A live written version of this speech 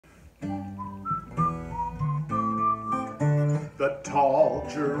The tall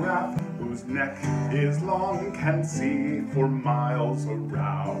giraffe, whose neck is long, can see for miles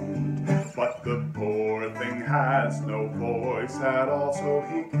around. But the poor thing has no voice at all, so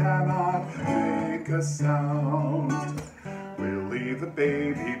he cannot make a sound. Willie the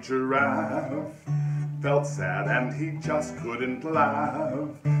baby giraffe felt sad and he just couldn't laugh.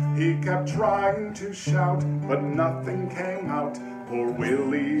 He kept trying to shout, but nothing came out. Poor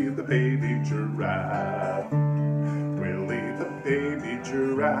Willie the baby giraffe. Willie the baby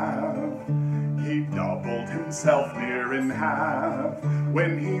giraffe. He doubled himself near in half.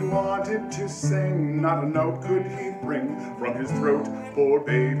 When he wanted to sing, not a note could he bring from his throat. Poor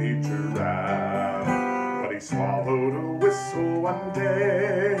baby giraffe. But he swallowed a whistle one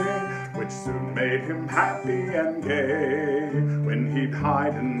day, which soon made him happy and gay. When he'd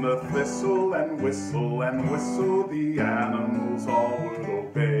hide in the thistle and whistle, the animals all would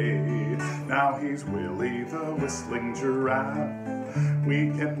obey. Now he's Willie the whistling giraffe.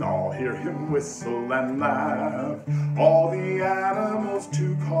 We can all hear him whistle and laugh. All the animals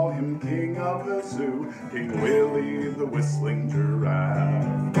to call him king of the zoo, King Willie the whistling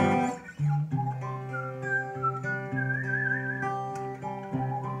giraffe.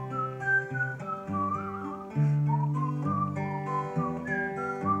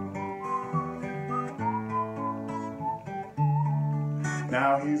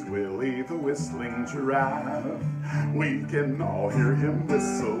 Now he's Willie the whistling giraffe. We can all hear him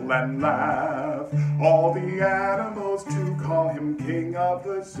whistle and laugh. All the animals to call him king of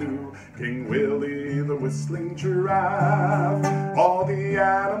the zoo, King Willie the whistling giraffe. All the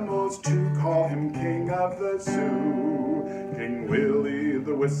animals to call him king of the zoo, King Willie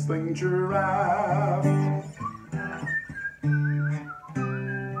the whistling giraffe.